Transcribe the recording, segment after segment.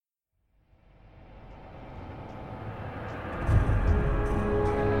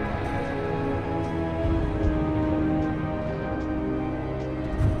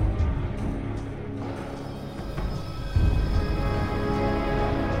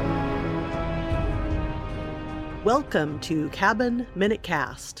Welcome to Cabin Minute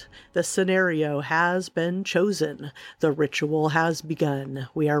Cast. The scenario has been chosen. The ritual has begun.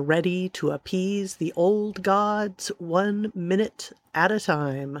 We are ready to appease the old gods 1 minute at a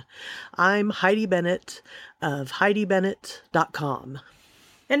time. I'm Heidi Bennett of HeidiBennett.com.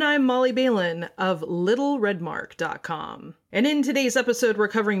 And I'm Molly Balin of LittleRedmark.com. And in today's episode, we're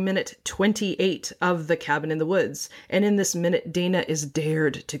covering minute 28 of The Cabin in the Woods. And in this minute, Dana is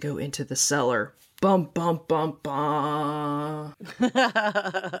dared to go into the cellar. Bum, bum, bum, bum.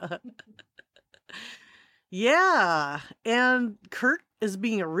 Yeah, and Kurt is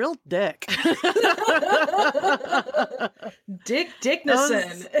being a real dick. Dick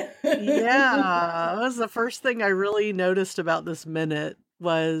Dickinson. That was the first thing I really noticed about this minute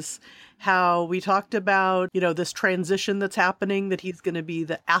was how we talked about, this transition that's happening, that he's going to be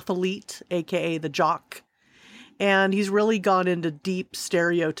the athlete, aka the jock. And he's really gone into deep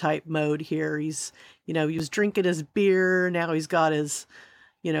stereotype mode here. He's, he was drinking his beer. Now he's got his,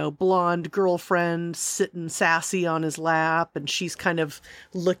 blonde girlfriend sitting sassy on his lap. And she's kind of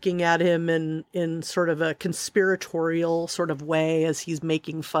looking at him in sort of a conspiratorial sort of way as he's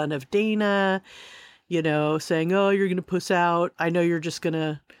making fun of Dana, saying, oh, you're going to puss out. I know you're just going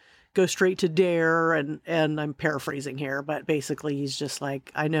to go straight to dare. And I'm paraphrasing here, but basically he's just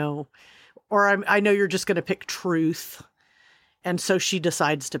like, I know. Or I know you're just going to pick truth. And so she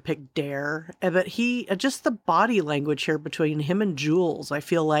decides to pick dare. But just the body language here between him and Jules, I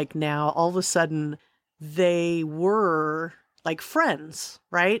feel like now all of a sudden they were like friends,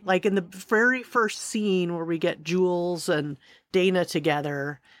 right? Like in the very first scene where we get Jules and Dana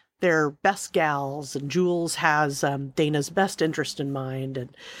together, they're best gals, and Jules has Dana's best interest in mind.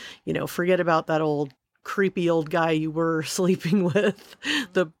 And, forget about that creepy old guy you were sleeping with,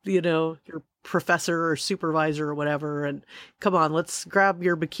 your professor or supervisor or whatever, and come on, let's grab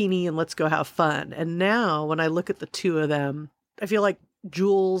your bikini and let's go have fun. And now when I look at the two of them, I feel like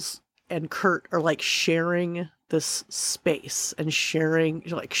Jules and Kurt are like sharing this space and sharing,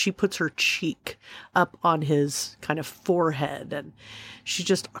 like she puts her cheek up on his kind of forehead and she's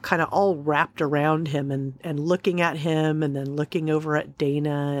just kind of all wrapped around him and looking at him and then looking over at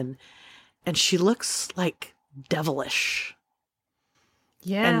Dana and she looks like devilish.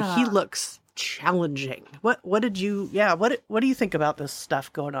 Yeah. And he looks challenging. What do you think about this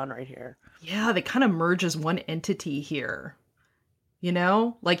stuff going on right here? Yeah, they kind of merge as one entity here.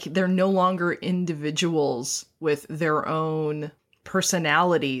 Like they're no longer individuals with their own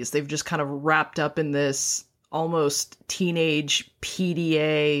personalities. They've just kind of wrapped up in this almost teenage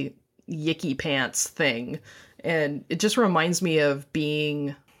PDA yicky pants thing. And it just reminds me of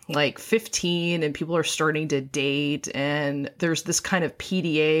being like 15 and people are starting to date, and there's this kind of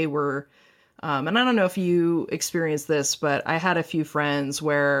PDA where and I don't know if you experienced this, but I had a few friends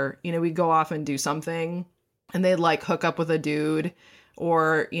where, we'd go off and do something and they'd like hook up with a dude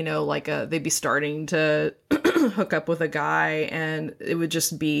or, they'd be starting to hook up with a guy and it would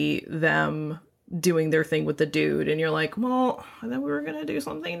just be them doing their thing with the dude. And you're like, well, I thought we were going to do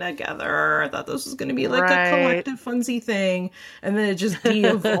something together. I thought this was going to be like a collective funsy thing. And then it just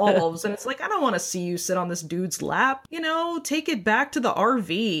de-evolves. And it's like, I don't want to see you sit on this dude's lap, take it back to the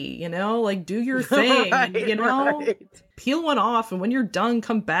RV, like do your thing, right. Peel one off. And when you're done,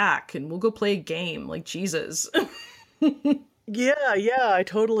 come back and we'll go play a game. Like, Jesus. Yeah, I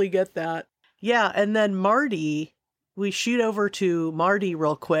totally get that. Yeah. And then Marty, we shoot over to Marty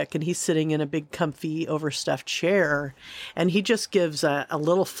real quick, and he's sitting in a big comfy overstuffed chair, and he just gives a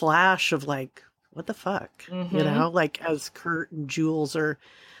little flash of like, what the fuck? Mm-hmm. Like as Kurt and Jules are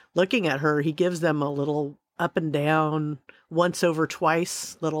looking at her, he gives them a little up and down, once over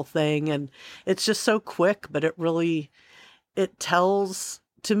twice little thing. And it's just so quick, but it tells,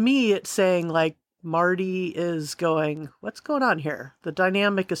 to me, it's saying like Marty is going, what's going on here? The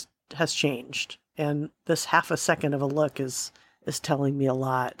dynamic has changed. And this half a second of a look is telling me a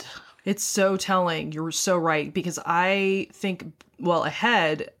lot. It's so telling. You're so right. Because I think,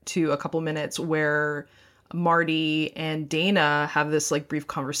 ahead to a couple minutes where Marty and Dana have this like brief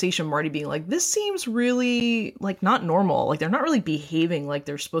conversation, Marty being like, this seems really like not normal. Like they're not really behaving like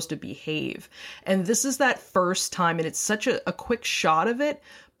they're supposed to behave. And this is that first time, and it's such a quick shot of it.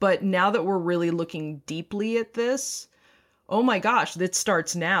 But now that we're really looking deeply at this, oh my gosh, that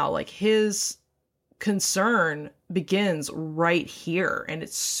starts now. Like his concern begins right here, and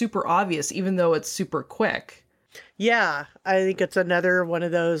it's super obvious, even though it's super quick. Yeah, I think it's another one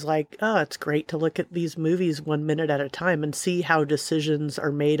of those like, oh, it's great to look at these movies 1 minute at a time and see how decisions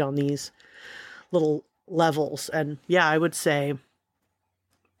are made on these little levels. And yeah, I would say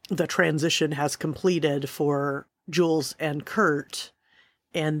the transition has completed for Jules and Kurt.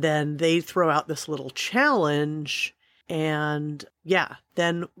 And then they throw out this little challenge, and yeah,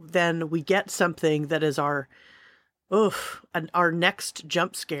 then we get something that is our next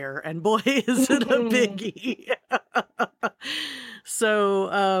jump scare, and boy, is it a biggie.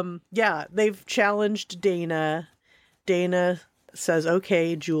 So, yeah, they've challenged Dana. Dana says,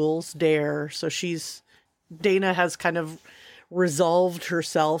 okay, Jules, dare. So Dana has kind of resolved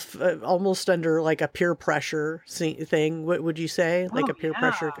herself almost under like a peer pressure thing. What would you say? Like a peer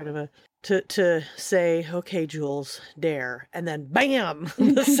pressure kind of a to say, okay, Jules, dare. And then bam,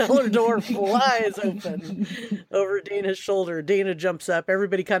 the cellar door flies open over Dana's shoulder. Dana jumps up.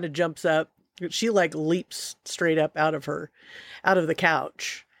 Everybody kind of jumps up. She like leaps straight up out of the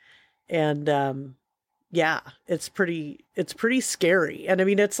couch. And, yeah, it's pretty scary. And I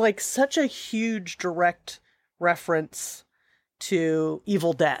mean, it's like such a huge direct reference to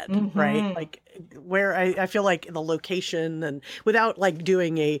Evil Dead, right? Like where I feel like the location, and without like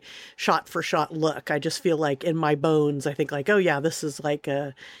doing a shot for shot look, I just feel like in my bones, I think like, oh yeah, this is like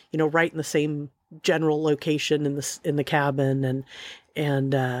right in the same general location in the cabin,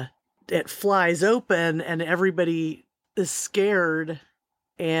 and it flies open and everybody is scared.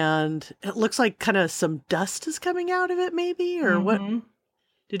 And it looks like kind of some dust is coming out of it, maybe, or what?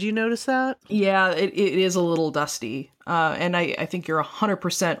 Did you notice that? Yeah, it is a little dusty. And I think you're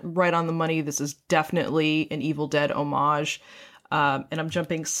 100% right on the money. This is definitely an Evil Dead homage. And I'm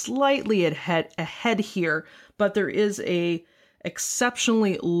jumping slightly ahead here, but there is a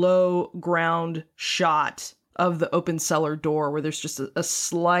exceptionally low ground shot of the open cellar door where there's just a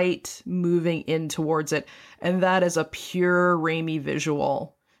slight moving in towards it. And that is a pure Raimi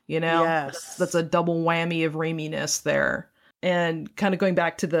visual, Yes. That's a double whammy of Raiminess there. And kind of going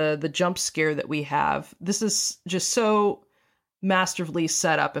back to the jump scare that we have, this is just so masterfully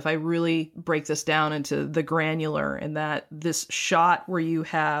set up. If I really break this down into the granular, and that this shot where you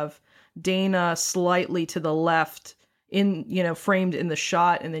have Dana slightly to the left framed in the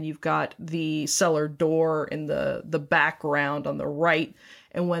shot, and then you've got the cellar door in the background on the right.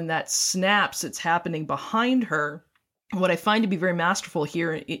 And when that snaps, it's happening behind her. What I find to be very masterful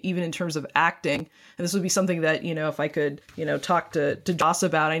here, even in terms of acting, and this would be something that, if I could, talk to Joss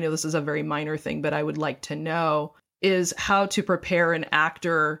about, I know this is a very minor thing, but I would like to know, is how to prepare an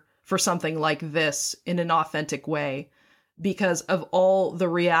actor for something like this in an authentic way. Because of all the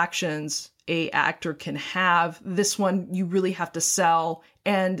reactions a actor can have, this one you really have to sell,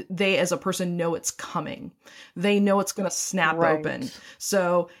 and they as a person know it's coming. They know it's going to snap open.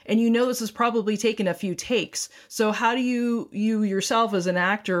 So, and this has probably taken a few takes. So how do you yourself as an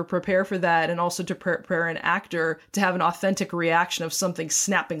actor prepare for that, and also to prepare an actor to have an authentic reaction of something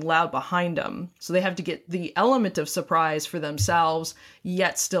snapping loud behind them? So they have to get the element of surprise for themselves,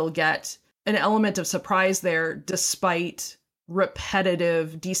 yet still get an element of surprise there despite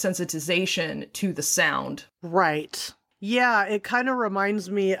repetitive desensitization to the sound. Right. Yeah, it kind of reminds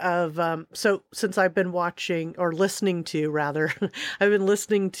me of, so since I've been watching, or listening to rather, I've been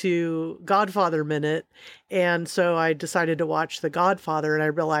listening to Godfather Minute, and so I decided to watch The Godfather, and I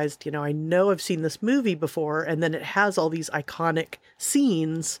realized, I know I've seen this movie before, and then it has all these iconic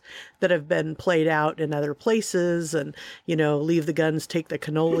scenes that have been played out in other places, and, leave the guns, take the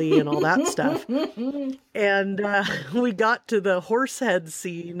cannoli, and all that stuff. And we got to the horse head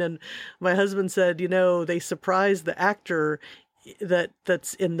scene, and my husband said, they surprised the actor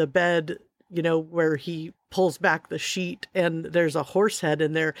that's in the bed, where he pulls back the sheet and there's a horse head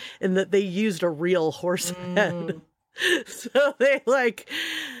in there, and that they used a real horse head. So they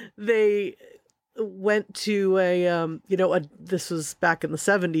went to this was back in the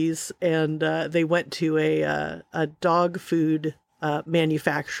 70s, and they went to a dog food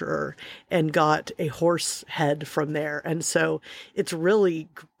manufacturer and got a horse head from there. And so it's really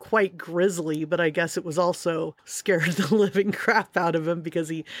quite grisly, but I guess it was also scared the living crap out of him, because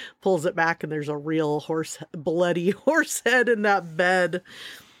he pulls it back and there's a real bloody horse head in that bed.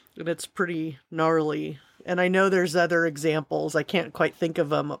 And it's pretty gnarly. And I know there's other examples. I can't quite think of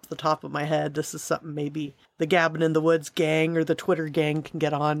them up the top of my head. This is something maybe the Gabbin' in the Woods gang or the Twitter gang can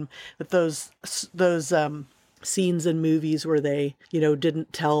get on with those scenes in movies where they,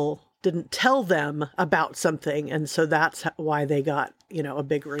 didn't tell them about something. And so that's why they got, a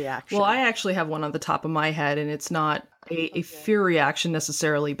big reaction. Well, I actually have one on the top of my head, and it's not a fear reaction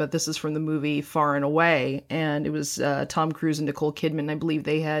necessarily, but this is from the movie Far and Away. And it was Tom Cruise and Nicole Kidman. I believe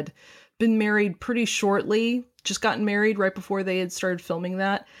they had been married pretty shortly, just gotten married right before they had started filming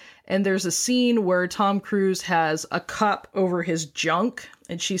that. And there's a scene where Tom Cruise has a cup over his junk,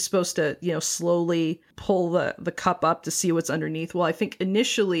 and she's supposed to, slowly pull the cup up to see what's underneath. Well, I think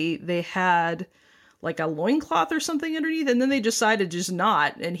initially they had like a loincloth or something underneath, and then they decided just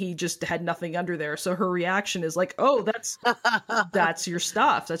not, and he just had nothing under there. So her reaction is like, oh, that's your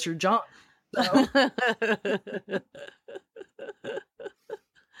stuff, that's your junk. So.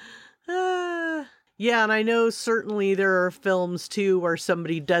 Yeah, and I know certainly there are films too where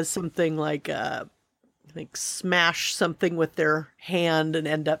somebody does something like I think smash something with their hand and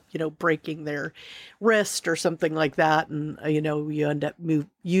end up, breaking their wrist or something like that. And, you end up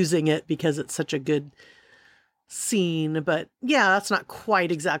using it because it's such a good scene. But yeah, that's not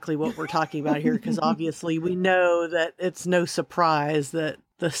quite exactly what we're talking about here, because obviously we know that it's no surprise that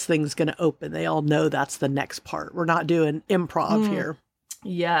this thing's going to open. They all know that's the next part. We're not doing improv here.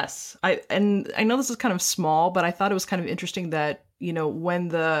 Yes. I know this is kind of small, but I thought it was kind of interesting that, when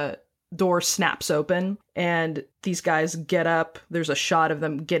the door snaps open and these guys get up, there's a shot of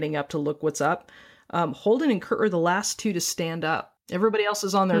them getting up to look what's up. Holden and Kurt are the last two to stand up. Everybody else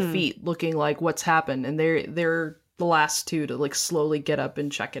is on their feet looking like what's happened, and they're the last two to like slowly get up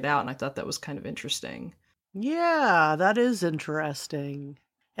and check it out. And I thought that was kind of interesting. Yeah, that is interesting.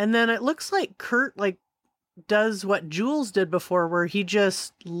 And then it looks like Kurt does what Jules did before, where he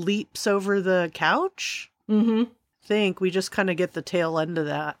just leaps over the couch. Mm-hmm. Think we just kind of get the tail end of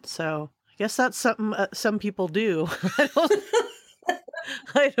that. So I guess that's something some people do.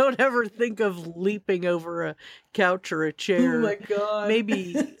 I don't ever think of leaping over a couch or a chair. Oh my God.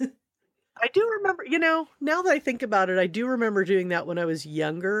 Maybe I do remember, now that I think about it, I do remember doing that when I was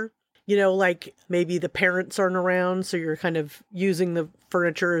younger. Like maybe the parents aren't around, so you're kind of using the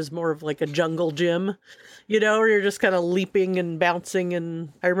furniture as more of like a jungle gym, or you're just kind of leaping and bouncing.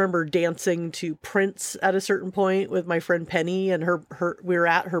 And I remember dancing to Prince at a certain point with my friend Penny, and we were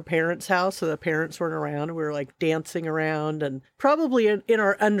at her parents' house, so the parents weren't around. And we were like dancing around and probably in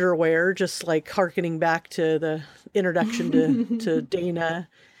our underwear, just like hearkening back to the introduction to Dana.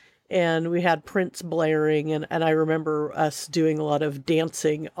 And we had Prince blaring, and I remember us doing a lot of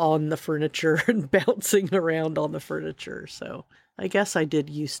dancing on the furniture and bouncing around on the furniture. So I guess I did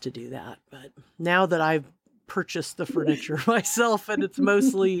used to do that. But now that I've purchased the furniture myself and it's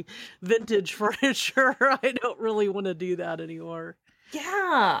mostly vintage furniture, I don't really want to do that anymore. Yeah,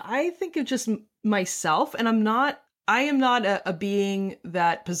 I think of just myself, and I am not a being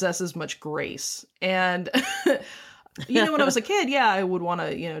that possesses much grace. And when I was a kid, yeah, I would want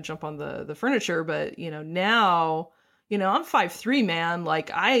to, jump on the furniture. But, now, I'm 5'3", man.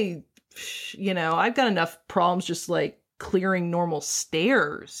 Like I've got enough problems just like clearing normal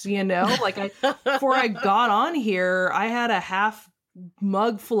stairs, like before I got on here, I had a half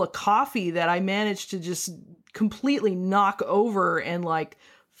mug full of coffee that I managed to just completely knock over and like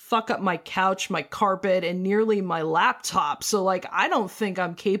fuck up my couch, my carpet, and nearly my laptop. So like, I don't think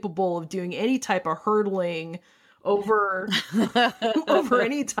I'm capable of doing any type of hurdling over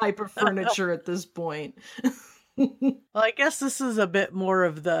any type of furniture at this point. Well, I guess this is a bit more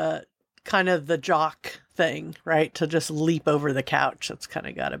of the kind of the jock thing, right? To just leap over the couch. It's kind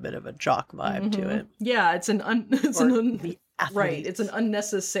of got a bit of a jock vibe to it. Yeah, it's an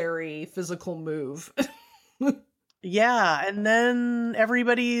unnecessary physical move. Yeah, and then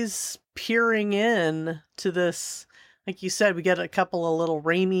everybody's peering in to this. Like you said, we get a couple of little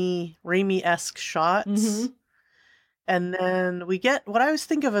Raimi-esque shots. Mm-hmm. And then we get what I always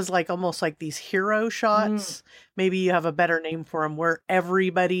think of as like almost like these hero shots. Maybe you have a better name for them, where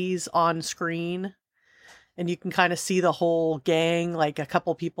everybody's on screen and you can kind of see the whole gang. Like a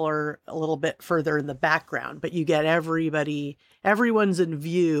couple people are a little bit further in the background, but you get everyone's in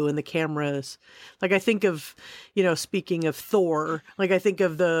view, and the cameras. Like I think of, speaking of Thor, like I think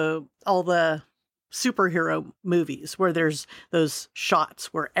of all the superhero movies where there's those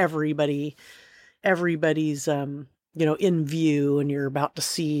shots where everybody's in view, and you're about to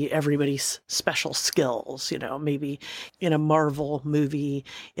see everybody's special skills, maybe in a Marvel movie,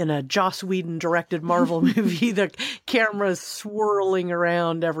 in a Joss Whedon directed Marvel movie, the camera's swirling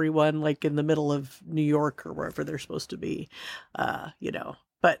around everyone, like in the middle of New York or wherever they're supposed to be,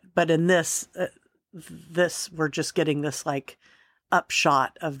 but in this, we're just getting this like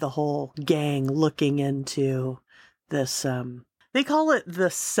upshot of the whole gang looking into this, they call it the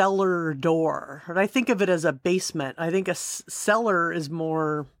cellar door, and I think of it as a basement. I think a cellar is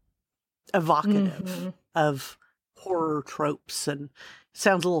more evocative of horror tropes, and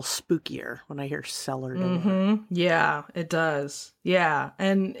sounds a little spookier when I hear cellar door. Yeah, it does. Yeah,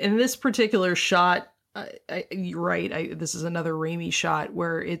 and in this particular shot, you're right. This is another Raimi shot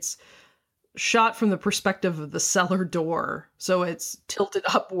where it's shot from the perspective of the cellar door, so it's tilted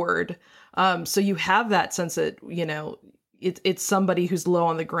upward. So you have that sense that it's somebody who's low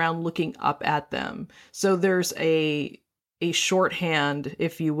on the ground looking up at them. So there's a a shorthand,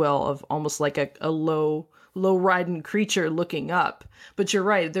 if you will, of almost like a low riding creature looking up. But you're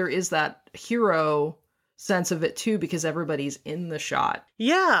right, there is that hero sense of it too, because everybody's in the shot.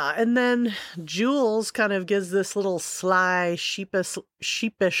 Yeah, and then Jules kind of gives this little sly,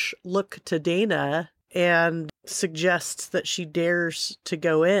 sheepish look to Dana and suggests that she dares to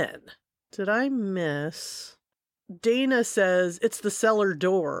go in. Did I miss? Dana says it's the cellar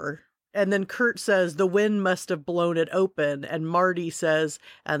door. And then Kurt says the wind must have blown it open. And Marty says,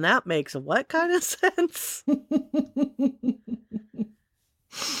 and that makes what kind of sense?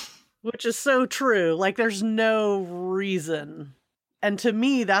 Which is so true. Like, there's no reason. And to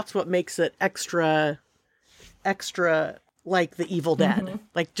me, that's what makes it extra like The Evil Dead. Mm-hmm.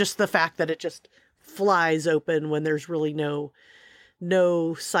 Like, just the fact that it just flies open when there's really no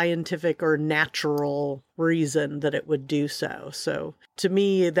scientific or natural reason that it would do so. So to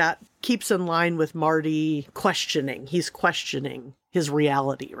me, that keeps in line with Marty questioning. He's questioning his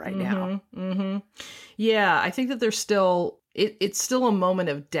reality right now. Mm-hmm. Yeah, I think that there's still, it's still a moment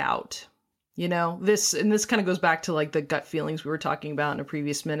of doubt. You know, this kind of goes back to like the gut feelings we were talking about in a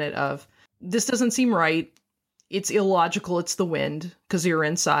previous minute of, this doesn't seem right. It's illogical. It's the wind because you're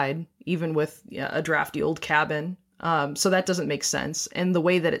inside, even with a drafty old cabin. So that doesn't make sense. And the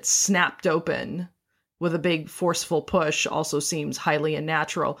way that it's snapped open with a big forceful push also seems highly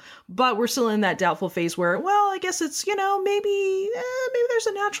unnatural. But we're still in that doubtful phase where, well, I guess it's, maybe there's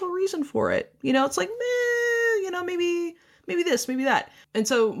a natural reason for it. It's like, maybe this, maybe that. And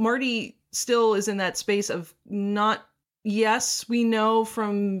so Marty still is in that space of not, yes, we know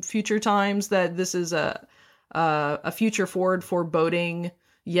from future times that this is a future forward foreboding.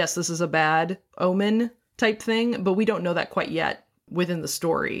 Yes, this is a bad omen type thing, but we don't know that quite yet within the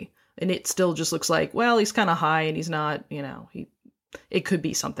story. And it still just looks like, well, he's kind of high and he's not, it could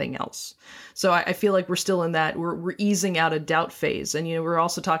be something else. So I feel like we're still in that, we're easing out a doubt phase. And, we're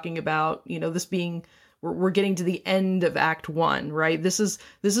also talking about, this being, we're getting to the end of Act 1, right? This is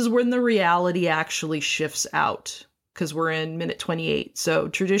when the reality actually shifts out, because we're in minute 28. So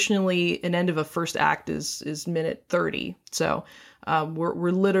traditionally an end of a first act is minute 30. So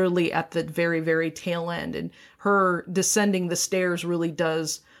we're literally at the very, very tail end, and her descending the stairs really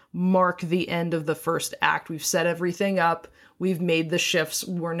does mark the end of the first act. We've set everything up. We've made the shifts.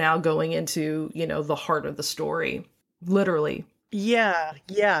 We're now going into, the heart of the story, literally. Yeah.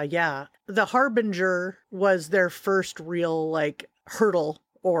 The Harbinger was their first real hurdle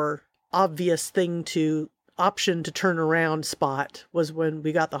or obvious option to turn around spot, was when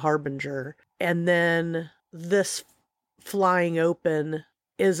we got the Harbinger. And then this flying open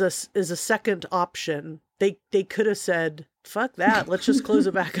is a second option. They could have said, fuck that, let's just close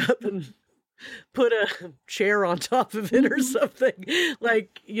it back up and put a chair on top of it or something.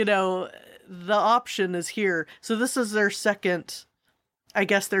 The option is here. So this is their second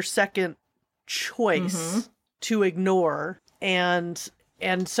choice to ignore. And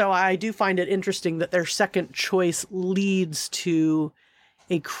so I do find it interesting that their second choice leads to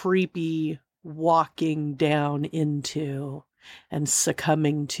a creepy walking down into and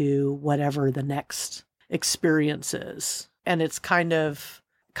succumbing to whatever the next experience is. And it's kind of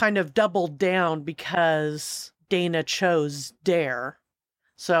doubled down because Dana chose dare.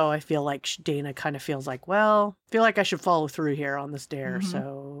 So I feel like Dana kind of feels like, well, I feel like I should follow through here on this dare. Mm-hmm.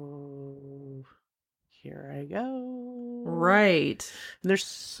 So here I go. Right. And there's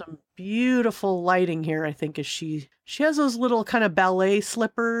some beautiful lighting here, I think, as she has those little kind of ballet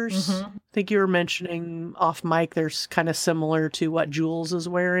slippers. Mm-hmm. I think you were mentioning off mic, there's kind of similar to what Jules is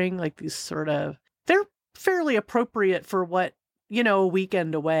wearing, like these they're fairly appropriate for what, a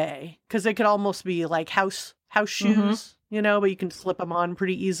weekend away, because they could almost be like house shoes, but you can slip them on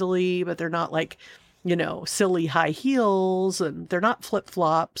pretty easily, but they're not like, silly high heels, and they're not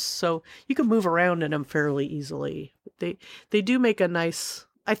flip-flops, so you can move around in them fairly easily. They do make a nice,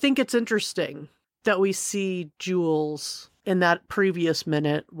 I think it's interesting that we see Jules in that previous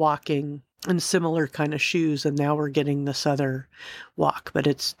minute walking in similar kind of shoes, and now we're getting this other walk, but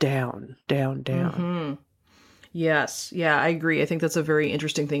it's down. Mm-hmm. Yes. Yeah, I agree. I think that's a very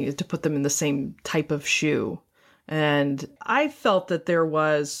interesting thing, is to put them in the same type of shoe. And I felt that there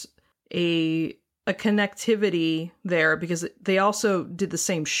was a connectivity there, because they also did the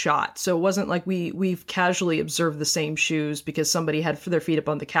same shot. So it wasn't like we've casually observed the same shoes because somebody had their feet up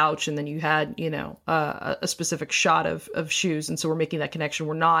on the couch and then you had, a specific shot of shoes. And so we're making that connection.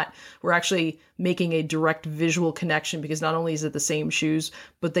 We're actually making a direct visual connection, because not only is it the same shoes,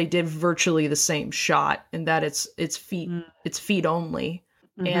 but they did virtually the same shot, in that it's feet only.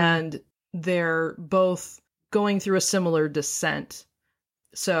 Mm-hmm. And they're both going through a similar descent.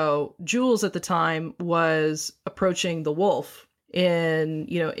 So Jules at the time was approaching the wolf in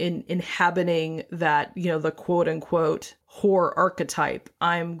inhabiting that, the quote unquote whore archetype.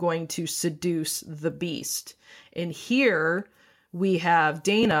 I'm going to seduce the beast. And here we have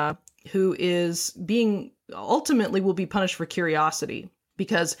Dana, who is ultimately will be punished for curiosity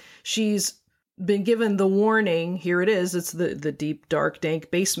because she's been given the warning. Here it is. It's the deep, dark,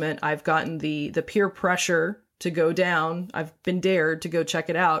 dank basement. I've gotten the peer pressure to go down. I've been dared to go check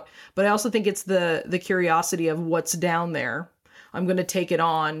it out. But I also think it's the curiosity of what's down there. I'm going to take it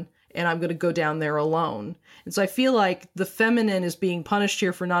on and I'm going to go down there alone. And so I feel like the feminine is being punished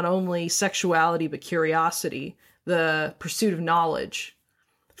here for not only sexuality, but curiosity, the pursuit of knowledge,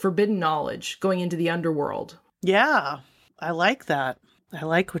 forbidden knowledge, going into the underworld. Yeah, I like that. I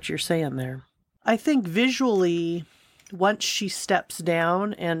like what you're saying there. I think visually, once she steps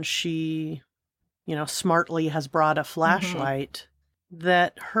down and she, smartly has brought a flashlight,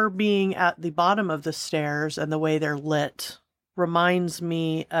 that her being at the bottom of the stairs and the way they're lit reminds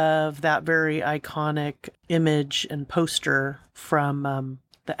me of that very iconic image and poster from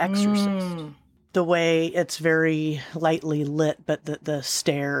The Exorcist. The way it's very lightly lit, but the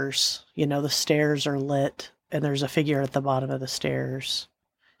stairs, the stairs are lit and there's a figure at the bottom of the stairs.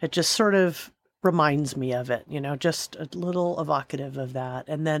 It just sort of reminds me of it, just a little evocative of that.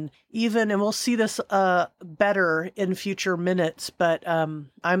 And then and we'll see this better in future minutes, but I'm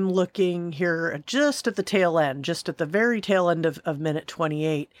looking here just at the tail end, just at the very tail end of minute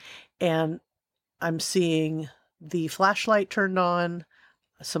 28, and I'm seeing the flashlight turned on,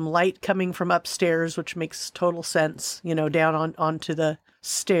 some light coming from upstairs, which makes total sense, down onto the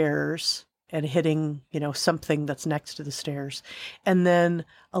stairs and hitting, something that's next to the stairs. And then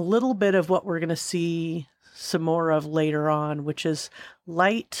a little bit of what we're going to see some more of later on, which is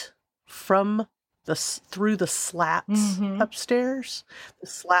light from through the slats upstairs, the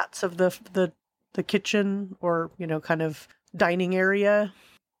slats of the kitchen or, kind of dining area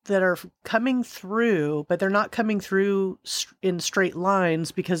that are coming through, but they're not coming through in straight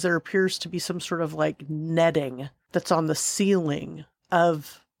lines because there appears to be some sort of like netting that's on the ceiling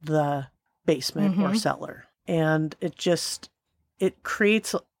of the basement or cellar. And it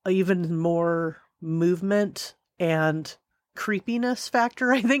creates even more movement and creepiness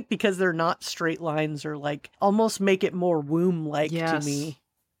factor, I think, because they're not straight lines or like almost make it more womb-like to me.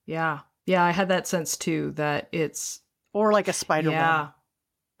 Yeah. Yeah, I had that sense too, that it's... Or like a spider web.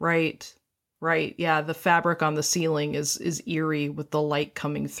 Right. Yeah, the fabric on the ceiling is eerie with the light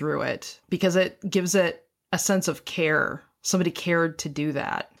coming through it because it gives it a sense of care. Somebody cared to do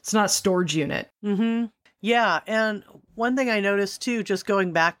that. It's not a storage unit. Yeah, and one thing I noticed too, just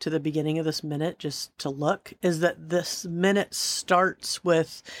going back to the beginning of this minute, just to look, is that this minute starts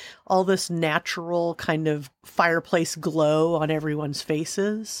with all this natural kind of fireplace glow on everyone's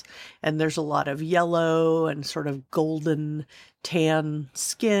faces. And there's a lot of yellow and sort of golden tan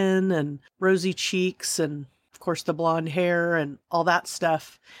skin and rosy cheeks and, of course, the blonde hair and all that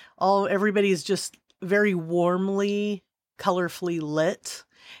stuff. Everybody's just very warmly, colorfully lit.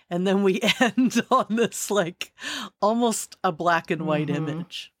 And then we end on this like almost a black and white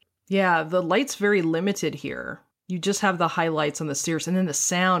image. Yeah, the light's very limited here. You just have the highlights on the stairs and then the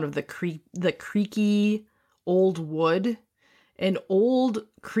sound of the creaky old wood. And old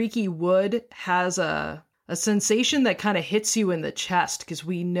creaky wood has a sensation that kind of hits you in the chest because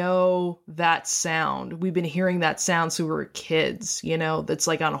we know that sound. We've been hearing that sound since we were kids, that's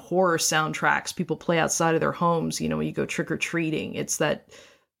like on horror soundtracks. People play outside of their homes, when you go trick-or-treating. It's that,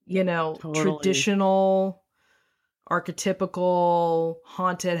 totally. Traditional, archetypical,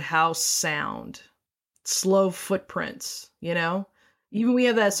 haunted house sound. Slow footprints, Even we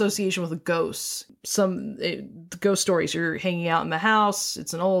have that association with ghosts. The ghost stories, you're hanging out in the house,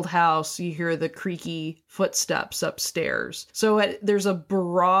 it's an old house, you hear the creaky footsteps upstairs. So there's a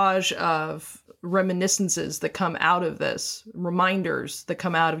barrage of reminiscences that come out of this, reminders that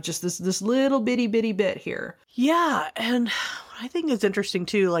come out of just this little bitty bit here. Yeah, and what I think is interesting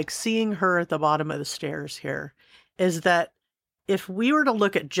too, like seeing her at the bottom of the stairs here, is that if we were to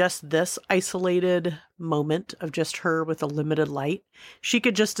look at just this isolated moment of just her with a limited light, she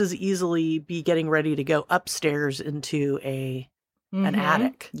could just as easily be getting ready to go upstairs into an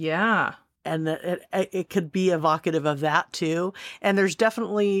attic. Yeah. And it could be evocative of that too. And there's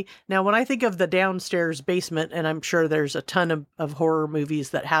definitely, now when I think of the downstairs basement, and I'm sure there's a ton of horror movies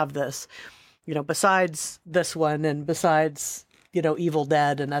that have this, besides this one and besides, Evil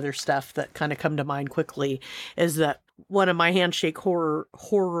Dead and other stuff that kind of come to mind quickly, is that one of my handshake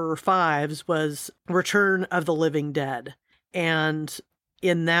horror fives was Return of the Living Dead. And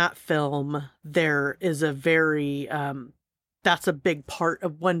in that film, there is a very that's a big part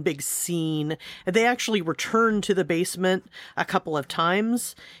of one big scene. And they actually return to the basement a couple of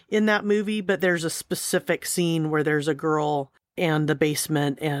times in that movie, but there's a specific scene where there's a girl and the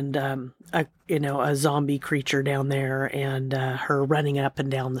basement and a zombie creature down there and her running up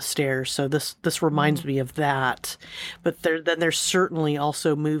and down the stairs. So this reminds me of that. But there's certainly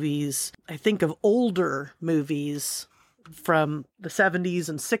also movies, I think of older movies from the 70s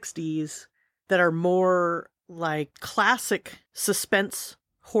and 60s that are more like classic suspense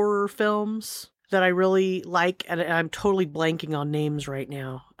horror films that I really like, and I'm totally blanking on names right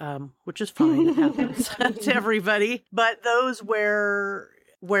now, which is fine. It happens to everybody. But those where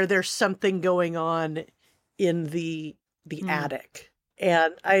there's something going on in the attic,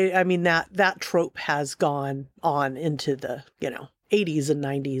 and I mean that trope has gone on into the 80s and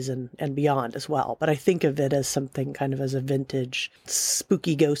 90s and beyond as well. But I think of it as something kind of as a vintage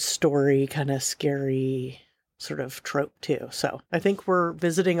spooky ghost story, kind of scary sort of trope too. So I think we're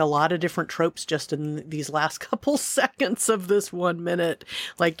visiting a lot of different tropes just in these last couple seconds of this 1 minute,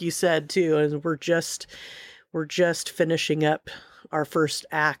 like you said too. And we're just finishing up our first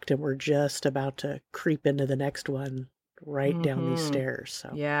act, and we're just about to creep into the next one right down these stairs. So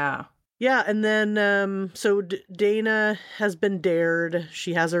yeah. And then, so Dana has been dared.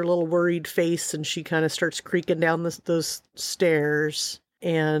 She has her little worried face, and she kind of starts creaking down those stairs,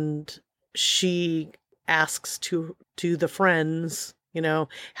 and she asks to the friends,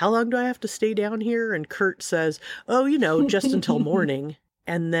 how long do I have to stay down here? And Kurt says, oh, just until morning.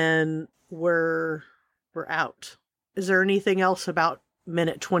 And then we're out. Is there anything else about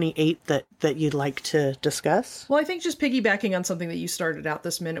minute 28 that you'd like to discuss? Well, I think just piggybacking on something that you started out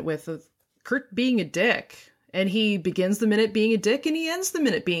this minute with, of Kurt being a dick. And he begins the minute being a dick, and he ends the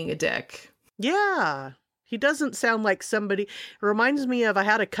minute being a dick. Yeah. He doesn't sound like somebody. It reminds me of, I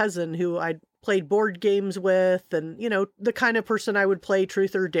had a cousin who I played board games with, and, the kind of person I would play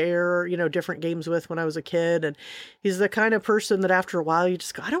Truth or Dare, different games with when I was a kid. And he's the kind of person that after a while you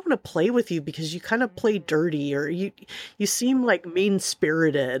just go, I don't want to play with you because you kind of play dirty, or you seem like mean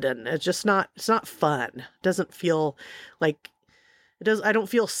spirited, and it's not fun. It doesn't feel like I don't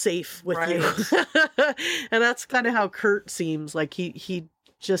feel safe with you. And that's kind of how Kurt seems like. He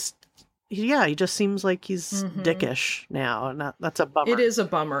just seems like he's dickish now, and that's a bummer. It is a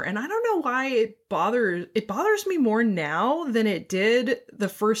bummer, and I don't know why it bothers me more now than it did the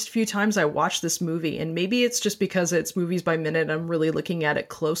first few times I watched this movie. And maybe it's just because it's movies by minute, I'm really looking at it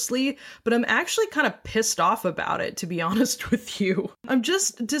closely, but I'm actually kind of pissed off about it, to be honest with you. I'm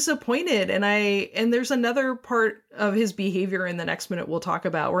just disappointed, and there's another part of his behavior in the next minute we'll talk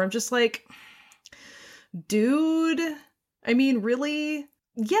about where I'm just like, dude, I mean, really?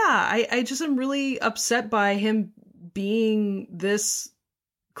 Yeah, I just am really upset by him being this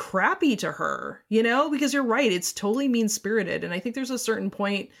crappy to her, because you're right, it's totally mean-spirited. And I think there's a certain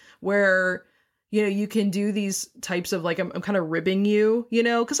point where, you can do these types of, like, I'm kind of ribbing you,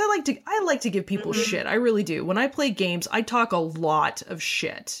 because I like to give people shit. I really do. When I play games, I talk a lot of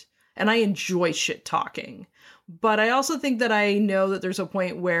shit, and I enjoy shit talking. But I also think that I know that there's a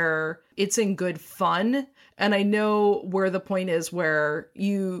point where it's in good fun. And I know where the point is where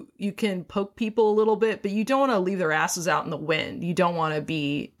you can poke people a little bit, but you don't want to leave their asses out in the wind. You don't want to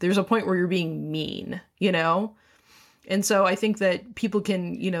be, there's a point where you're being mean, And so I think that people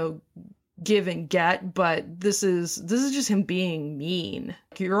can, give and get, but this is just him being mean.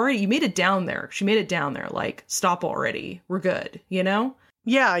 You made it down there. She made it down there. Like, stop already. We're good,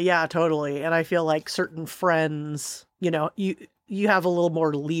 Yeah, totally. And I feel like certain friends, you have a little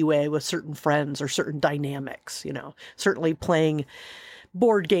more leeway with certain friends or certain dynamics, certainly playing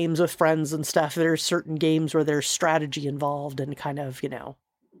board games with friends and stuff. There's certain games where there's strategy involved and kind of,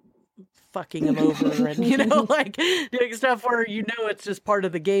 fucking them over and, like doing stuff where, it's just part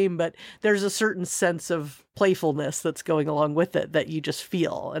of the game, but there's a certain sense of playfulness that's going along with it that you just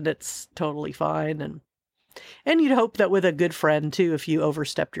feel, and it's totally fine. And you'd hope that with a good friend, too, if you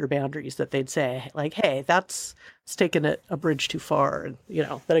overstepped your boundaries, that they'd say, like, hey, it's taken it a bridge too far. And,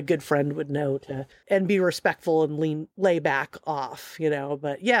 that a good friend would know and be respectful and lay back off,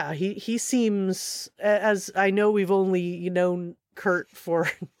 But yeah, he seems, as I know we've only known Kurt for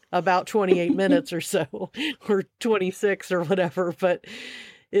about 28 minutes or so, or 26 or whatever, but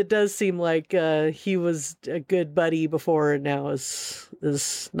it does seem like he was a good buddy before, and now is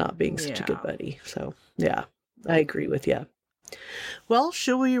not being such a good buddy. So, yeah, I agree with you. Well,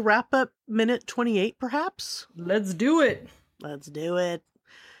 shall we wrap up minute 28, perhaps? Let's do it. Let's do it.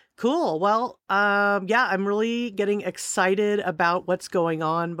 Cool. Well, I'm really getting excited about what's going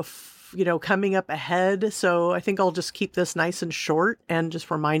on coming up ahead. So I think I'll just keep this nice and short and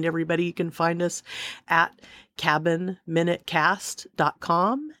just remind everybody you can find us at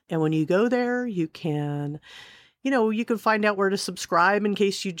cabinminutecast.com. And when you go there, you can find out where to subscribe in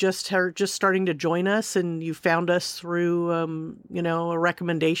case you just are just starting to join us and you found us through, a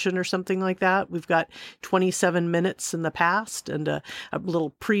recommendation or something like that. We've got 27 minutes in the past and a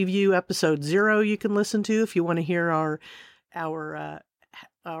little preview episode 0 you can listen to if you want to hear our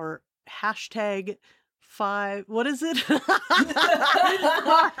hashtag 5. What is it?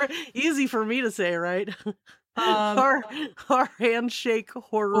 Easy for me to say, right? Our handshake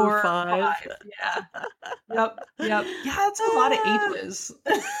horror 5. Yeah. Yep. Yeah, it's a lot of H's.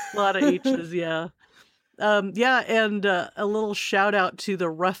 A lot of H's, yeah. And a little shout out to the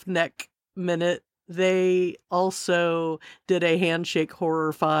Roughneck Minute. They also did a handshake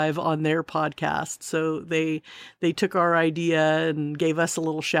horror 5 on their podcast. So they took our idea and gave us a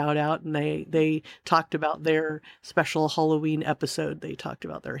little shout out, and they talked about their special Halloween episode. They talked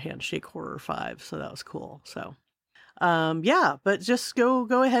about their handshake horror 5. So that was cool. So but just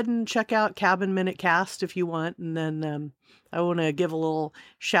go ahead and check out Cabin Minute Cast if you want. And then I want to give a little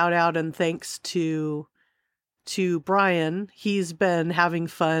shout out and thanks to Brian. He's been having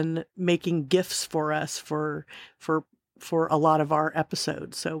fun making GIFs for us for a lot of our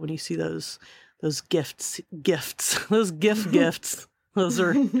episodes. So when you see those gifts, those gifts, those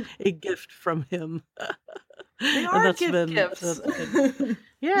are a gift from him. They are gifts.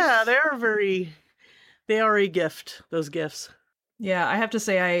 Yeah, they are a gift, those gifts. Yeah, I have to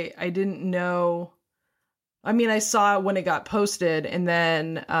say I didn't know. I mean, I saw it when it got posted, and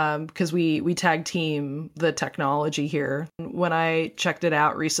then because we tag team the technology here. When I checked it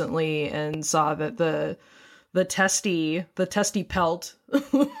out recently and saw that the testy pelt,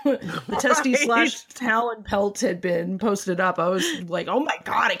 the testy / talon pelt had been posted up, I was like, oh my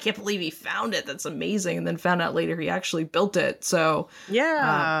god, I can't believe he found it. That's amazing. And then found out later he actually built it. So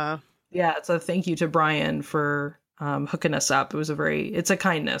yeah, it's a thank you to Brian for hooking us up. It's a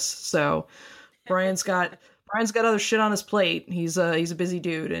kindness. So Brian's got other shit on his plate. He's a busy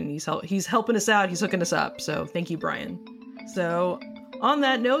dude, and he's helping us out. He's hooking us up. So thank you, Brian. So on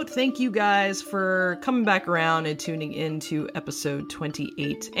that note, thank you guys for coming back around and tuning in to episode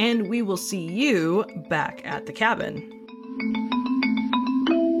 28. And we will see you back at the cabin.